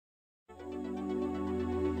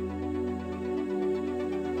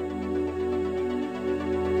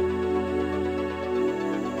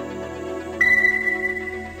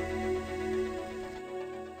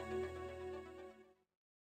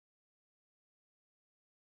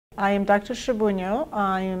I am Dr. Shabuño.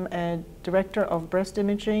 I am a director of breast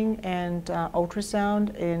imaging and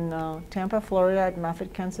ultrasound in Tampa, Florida at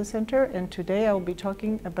Moffitt Cancer Center, and today I will be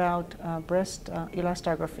talking about breast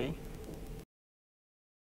elastography.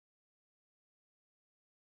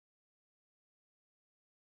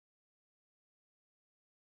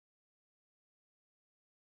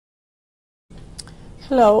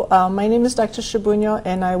 Hello, my name is Dr. Shabuño,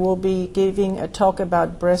 and I will be giving a talk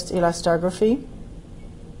about breast elastography.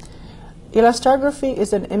 Elastography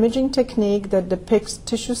is an imaging technique that depicts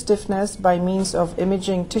tissue stiffness by means of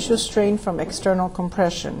imaging tissue strain from external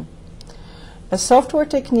compression. A software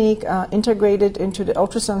technique integrated into the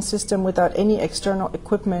ultrasound system without any external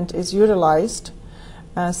equipment is utilized.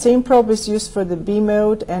 Same probe is used for the B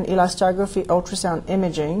mode and elastography ultrasound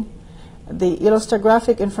imaging. The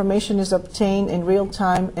elastographic information is obtained in real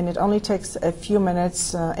time, and it only takes a few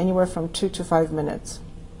minutes, anywhere from 2 to 5 minutes.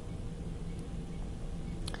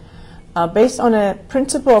 Based on a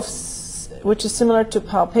principle which is similar to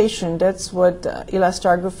palpation, that's what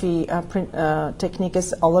elastography technique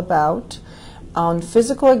is all about. On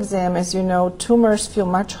physical exam, as you know, tumors feel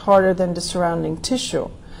much harder than the surrounding tissue.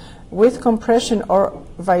 With compression or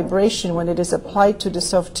vibration, when it is applied to the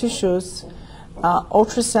soft tissues,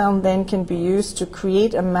 ultrasound then can be used to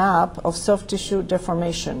create a map of soft tissue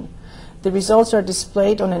deformation. The results are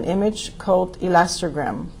displayed on an image called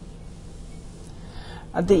elastogram.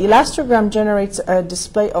 The elastogram generates a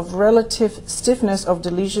display of relative stiffness of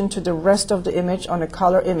the lesion to the rest of the image on a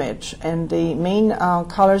color image. And the main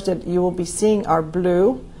colors that you will be seeing are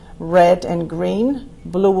blue, red, and green.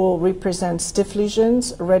 Blue will represent stiff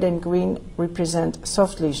lesions, red and green represent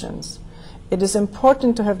soft lesions. It is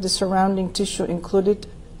important to have the surrounding tissue included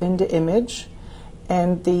in the image,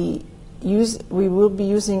 and we will be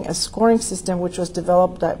using a scoring system which was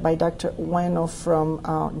developed by Dr. Ueno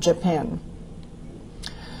from Japan.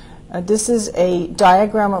 This is a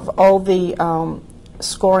diagram of all the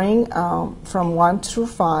scoring from 1 through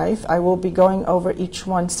 5. I will be going over each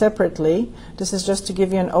one separately. This is just to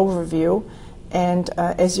give you an overview. And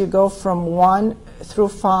as you go from 1 through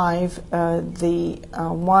 5, the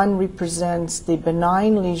 1 represents the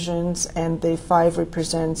benign lesions and the 5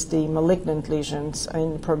 represents the malignant lesions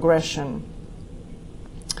in progression.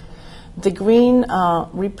 The green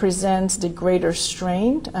represents the greater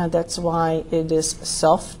strain. That's why it is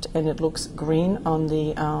soft and it looks green on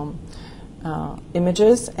the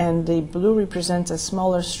images. And the blue represents a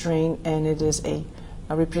smaller strain, and it is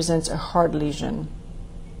represents a hard lesion.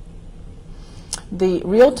 The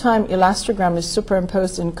real-time elastogram is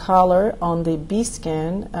superimposed in color on the B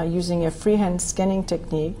scan using a freehand scanning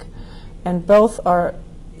technique, and both are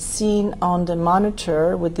seen on the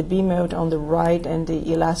monitor with the B mode on the right and the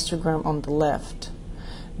elastogram on the left.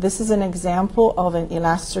 This is an example of an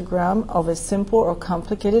elastogram of a simple or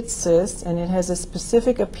complicated cyst, and it has a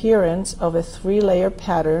specific appearance of a 3-layer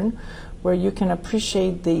pattern where you can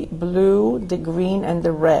appreciate the blue, the green, and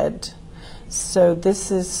the red. So this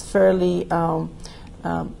is fairly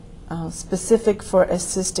specific for a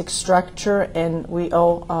cystic structure, and we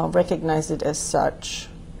all recognize it as such.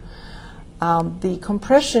 The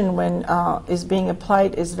compression, when is being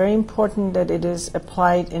applied, is very important that it is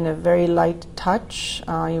applied in a very light touch.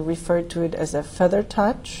 You refer to it as a feather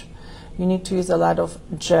touch. You need to use a lot of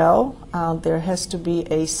gel. There has to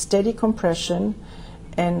be a steady compression,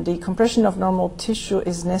 and the compression of normal tissue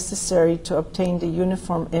is necessary to obtain the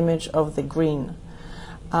uniform image of the green.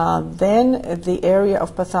 Then the area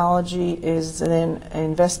of pathology is then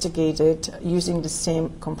investigated using the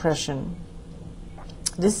same compression.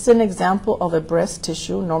 This is an example of a breast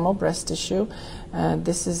tissue, normal breast tissue.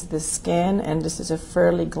 This is the skin, and this is a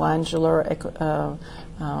fairly glandular,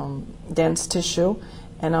 dense tissue.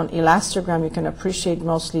 And on elastogram, you can appreciate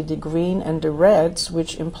mostly the green and the reds,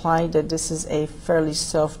 which imply that this is a fairly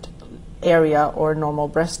soft area or normal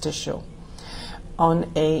breast tissue.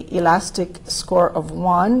 On a elastic score of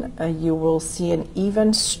 1, you will see an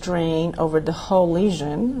even strain over the whole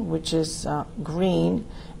lesion, which is green,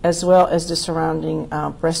 as well as the surrounding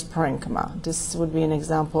breast parenchyma. This would be an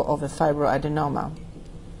example of a fibroadenoma.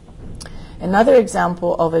 Another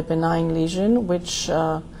example of a benign lesion, which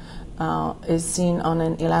is seen on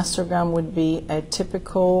an elastogram, would be a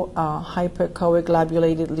typical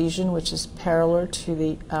hypercoagulabulated lesion, which is parallel to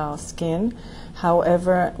the skin.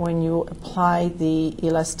 However, when you apply the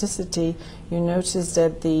elasticity, you notice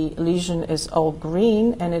that the lesion is all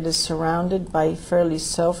green, and it is surrounded by fairly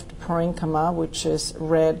soft parenchyma, which is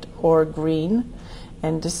red or green,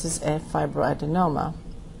 and this is a fibroadenoma.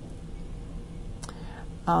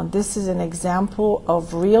 This is an example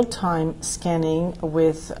of real-time scanning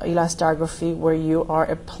with elastography, where you are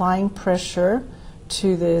applying pressure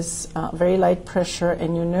to this very light pressure,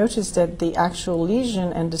 and you notice that the actual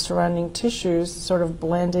lesion and the surrounding tissues sort of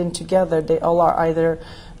blend in together. They all are either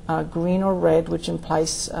green or red, which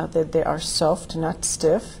implies that they are soft, not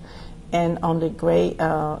stiff. And on the gray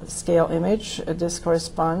scale image, this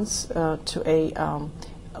corresponds to a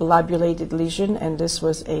lobulated lesion, and this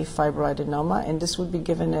was a fibroadenoma, and this would be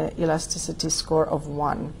given an elasticity score of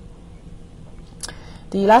 1.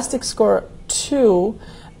 The elastic score 2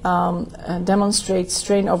 demonstrates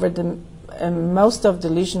strain over the most of the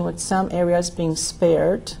lesion, with some areas being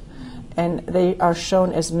spared, and they are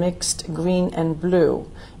shown as mixed green and blue.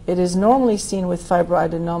 It is normally seen with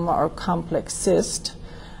fibroadenoma or complex cyst.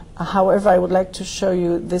 However, I would like to show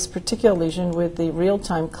you this particular lesion with the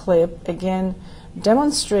real-time clip, again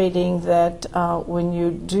demonstrating that when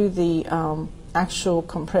you do the actual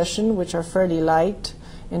compression, which are fairly light,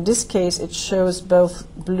 in this case it shows both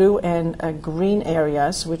blue and green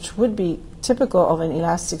areas, which would be typical of an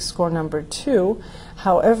elastic score number 2.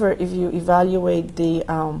 However, if you evaluate the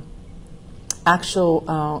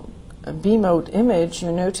actual B-mode image,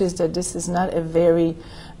 you notice that this is not a very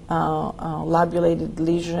lobulated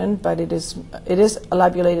lesion, but it is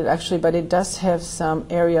lobulated actually, but it does have some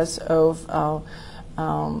areas of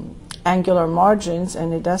angular margins,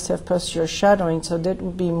 and it does have posterior shadowing, so that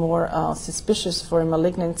would be more suspicious for a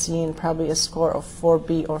malignancy, and probably a score of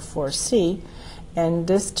 4B or 4C. And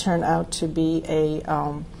this turned out to be a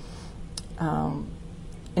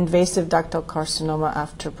invasive ductal carcinoma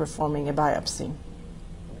after performing a biopsy.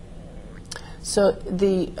 So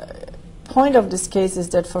the point of this case is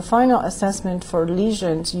that for final assessment for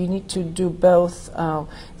lesions, you need to do both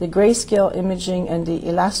the grayscale imaging and the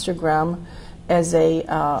elastogram as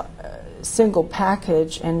a single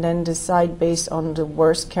package, and then decide based on the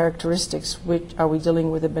worst characteristics, which are we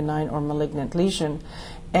dealing with a benign or malignant lesion.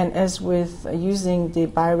 And as with using the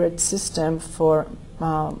BI-RAD system for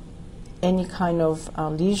any kind of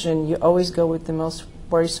lesion, you always go with the most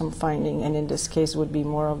worrisome finding, and in this case would be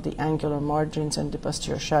more of the angular margins and the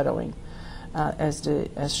posterior shadowing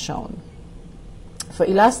as shown. For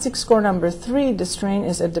elastic score number 3, the strain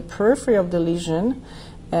is at the periphery of the lesion,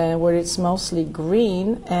 where it's mostly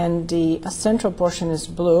green, and the central portion is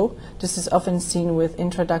blue. This is often seen with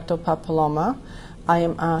intraductal papilloma. I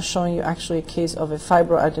am showing you actually a case of a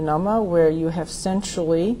fibroadenoma where you have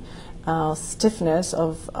centrally stiffness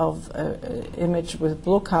of image with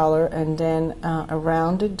blue color, and then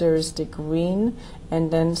around it there is the green,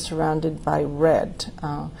 and then surrounded by red.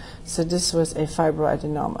 So this was a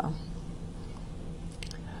fibroadenoma.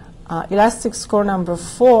 Elastic score number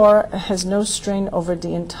 4 has no strain over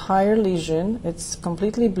the entire lesion. It's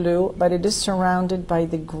completely blue, but it is surrounded by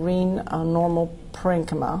the green normal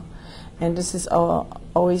parenchyma. And this is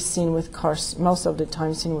always seen with most of the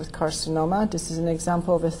time seen with carcinoma. This is an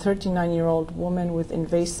example of a 39-year-old woman with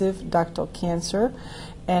invasive ductal cancer.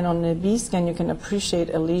 And on the B scan, you can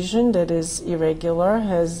appreciate a lesion that is irregular,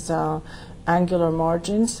 has angular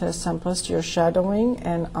margins, has some posterior shadowing,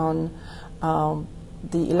 and on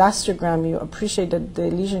the elastogram, you appreciate that the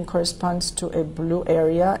lesion corresponds to a blue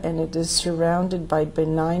area, and it is surrounded by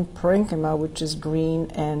benign parenchyma, which is green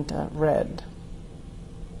and red.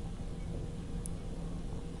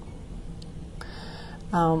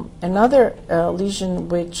 Another lesion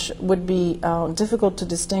which would be difficult to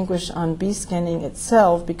distinguish on B scanning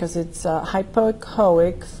itself, because it's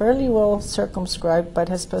hypoechoic, fairly well circumscribed, but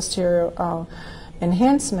has posterior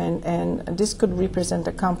enhancement, and this could represent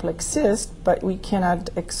a complex cyst, but we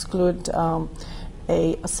cannot exclude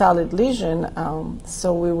a solid lesion,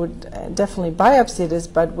 so we would definitely biopsy this,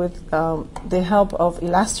 but with the help of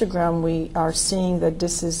elastogram, we are seeing that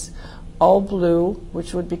this is all blue,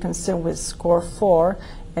 which would be consistent with score 4,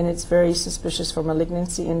 and it's very suspicious for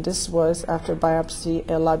malignancy, and this was, after biopsy,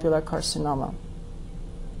 a lobular carcinoma.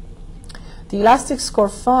 The elastic score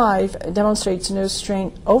 5 demonstrates no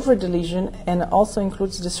strain over the lesion, and also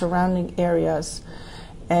includes the surrounding areas,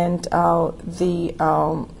 and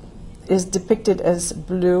is depicted as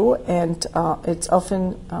blue, and it's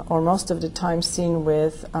often or most of the time seen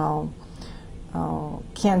with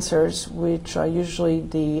cancers, which are usually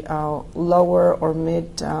the lower or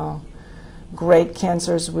mid grade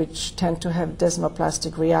cancers, which tend to have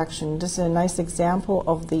desmoplastic reaction. This is a nice example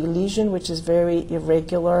of the lesion, which is very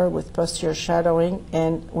irregular with posterior shadowing,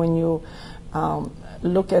 and when you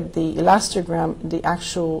look at the elastogram, the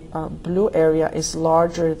actual blue area is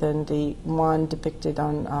larger than the one depicted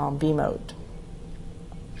on B mode.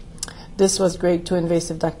 This was grade 2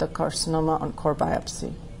 invasive ductal carcinoma on core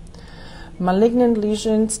biopsy. Malignant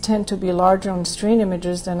lesions tend to be larger on strain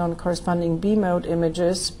images than on corresponding B mode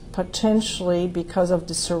images, potentially because of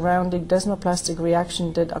the surrounding desmoplastic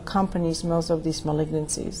reaction that accompanies most of these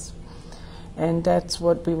malignancies. And that's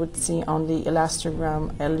what we would see on the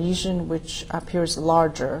elastogram, a lesion which appears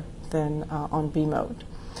larger than on B mode.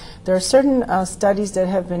 There are certain studies that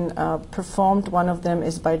have been performed. One of them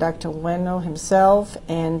is by Dr. Ueno himself,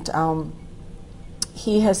 and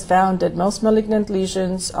he has found that most malignant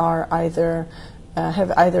lesions are either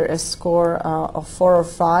have either a score of 4 or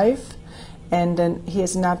 5, and then he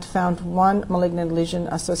has not found one malignant lesion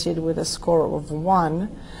associated with a score of 1.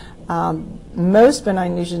 Most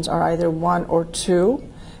benign lesions are either 1 or 2,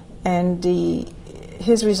 and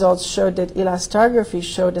his results showed that elastography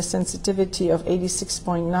showed a sensitivity of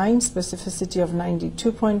 86.9, specificity of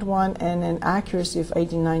 92.1, and an accuracy of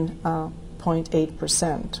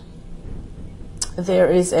 89.8%. There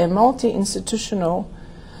is a multi-institutional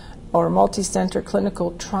or multi-center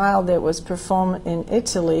clinical trial that was performed in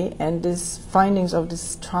Italy, and these findings of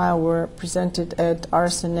this trial were presented at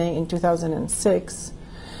RSNA in 2006.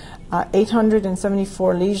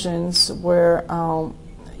 874 lesions were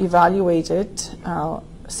evaluated.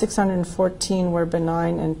 614 were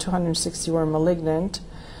benign and 260 were malignant.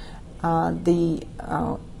 The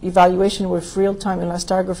evaluation with real-time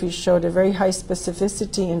elastography showed a very high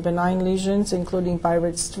specificity in benign lesions, including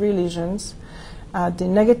BI-RADS 3 lesions. The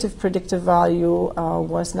negative predictive value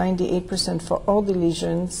was 98% for all the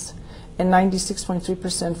lesions and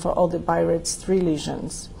 96.3% for all the BI-RADS 3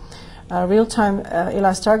 lesions. Real-time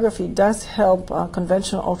elastography does help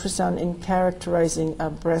conventional ultrasound in characterizing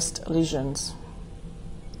breast lesions.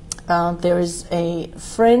 There is a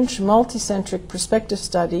French multicentric prospective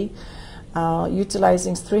study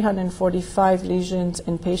utilizing 345 lesions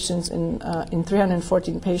in patients in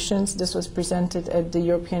 314 patients. This was presented at the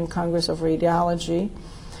European Congress of Radiology.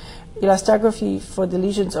 Elastography for the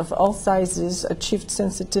lesions of all sizes achieved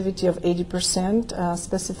sensitivity of 80%,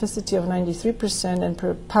 specificity of 93%, and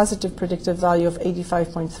positive predictive value of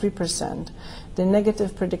 85.3%. The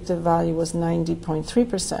negative predictive value was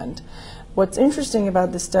 90.3%. What's interesting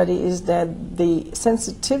about the study is that the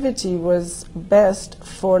sensitivity was best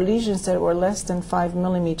for lesions that were less than 5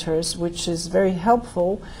 millimeters, which is very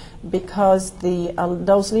helpful because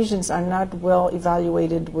those lesions are not well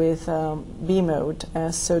evaluated with B mode.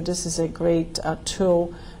 So this is a great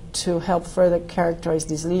tool to help further characterize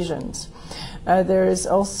these lesions. There is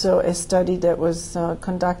also a study that was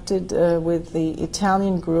conducted with the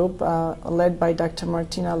Italian group led by Dr.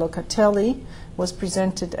 Martina Locatelli, was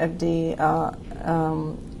presented at the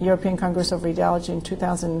European Congress of Radiology in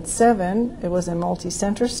 2007. It was a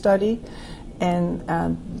multi-center study, and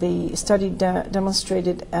the study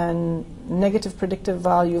demonstrated a negative predictive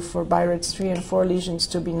value for BI-RADS 3 and 4 lesions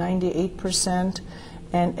to be 98%.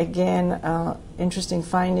 And again, interesting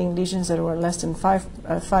finding, lesions that were less than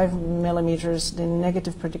 5 millimeters, the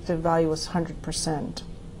negative predictive value was 100%.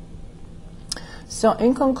 So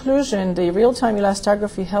in conclusion, the real-time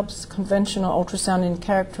elastography helps conventional ultrasound in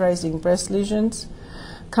characterizing breast lesions.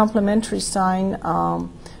 Complementary sign,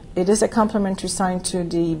 it is a complementary sign to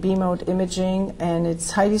the B-mode imaging, and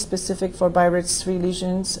it's highly specific for BI-RADS 3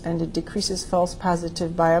 lesions, and it decreases false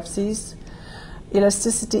positive biopsies.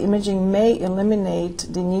 Elasticity imaging may eliminate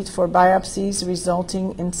the need for biopsies,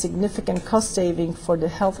 resulting in significant cost saving for the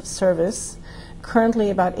health service. Currently,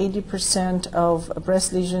 about 80% of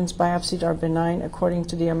breast lesions biopsied are benign, according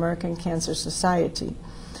to the American Cancer Society.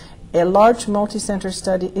 A large multi-center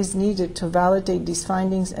study is needed to validate these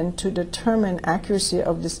findings and to determine accuracy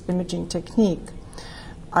of this imaging technique.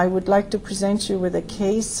 I would like to present you with a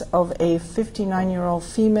case of a 59-year-old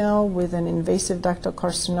female with an invasive ductal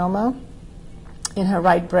carcinoma in her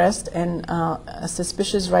right breast and a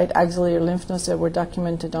suspicious right axillary lymph nodes that were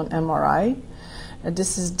documented on MRI.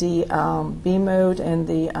 This is the B mode and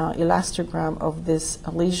the elastogram of this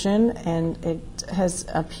lesion, and it has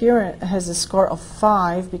a score of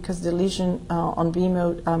 5 because the lesion on B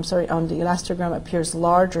mode, on the elastogram appears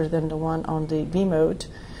larger than the one on the B mode.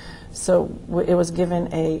 So it was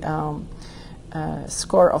given a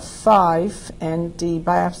score of 5, and the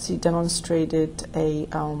biopsy demonstrated a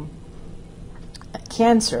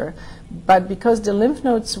cancer. But because the lymph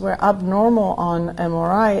nodes were abnormal on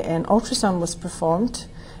MRI and ultrasound was performed,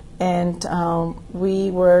 and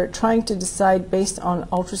we were trying to decide based on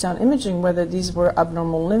ultrasound imaging whether these were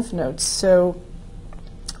abnormal lymph nodes. So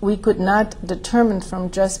we could not determine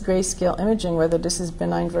from just grayscale imaging whether this is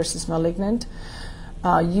benign versus malignant.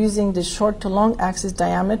 using the short to long axis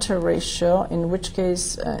diameter ratio, in which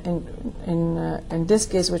case, in this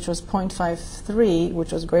case, which was 0.53,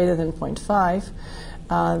 which was greater than 0.5,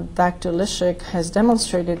 Dr. Lishik has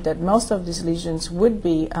demonstrated that most of these lesions would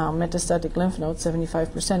be metastatic lymph nodes,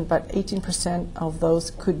 75%, but 18% of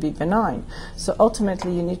those could be benign. So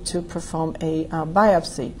ultimately, you need to perform a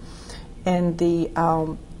biopsy. And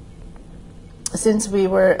since we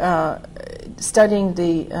were studying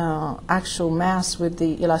the actual mass with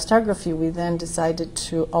the elastography, we then decided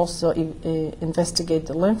to also investigate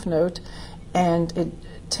the lymph node, and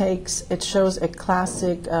it shows a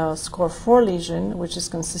classic score 4 lesion, which is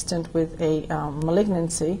consistent with a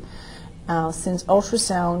malignancy. Since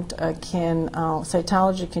ultrasound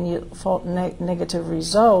cytology can yield false negative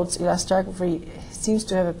results, elastography seems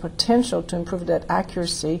to have a potential to improve that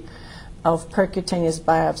accuracy of percutaneous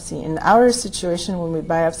biopsy. In our situation, when we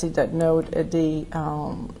biopsied that node, the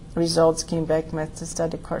results came back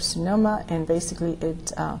metastatic carcinoma, and basically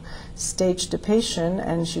it staged the patient,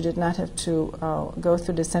 and she did not have to go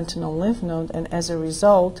through the sentinel lymph node. And as a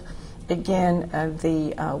result, again,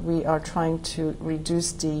 we are trying to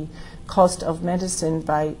reduce the cost of medicine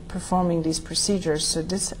by performing these procedures. So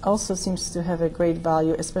this also seems to have a great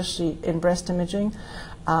value, especially in breast imaging.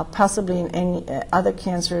 Possibly in any other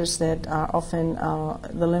cancers that are often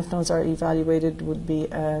the lymph nodes are evaluated would be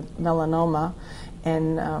melanoma,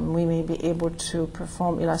 and we may be able to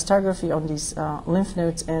perform elastography on these lymph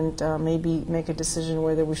nodes and maybe make a decision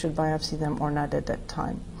whether we should biopsy them or not at that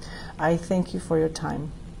time. I thank you for your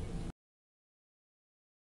time.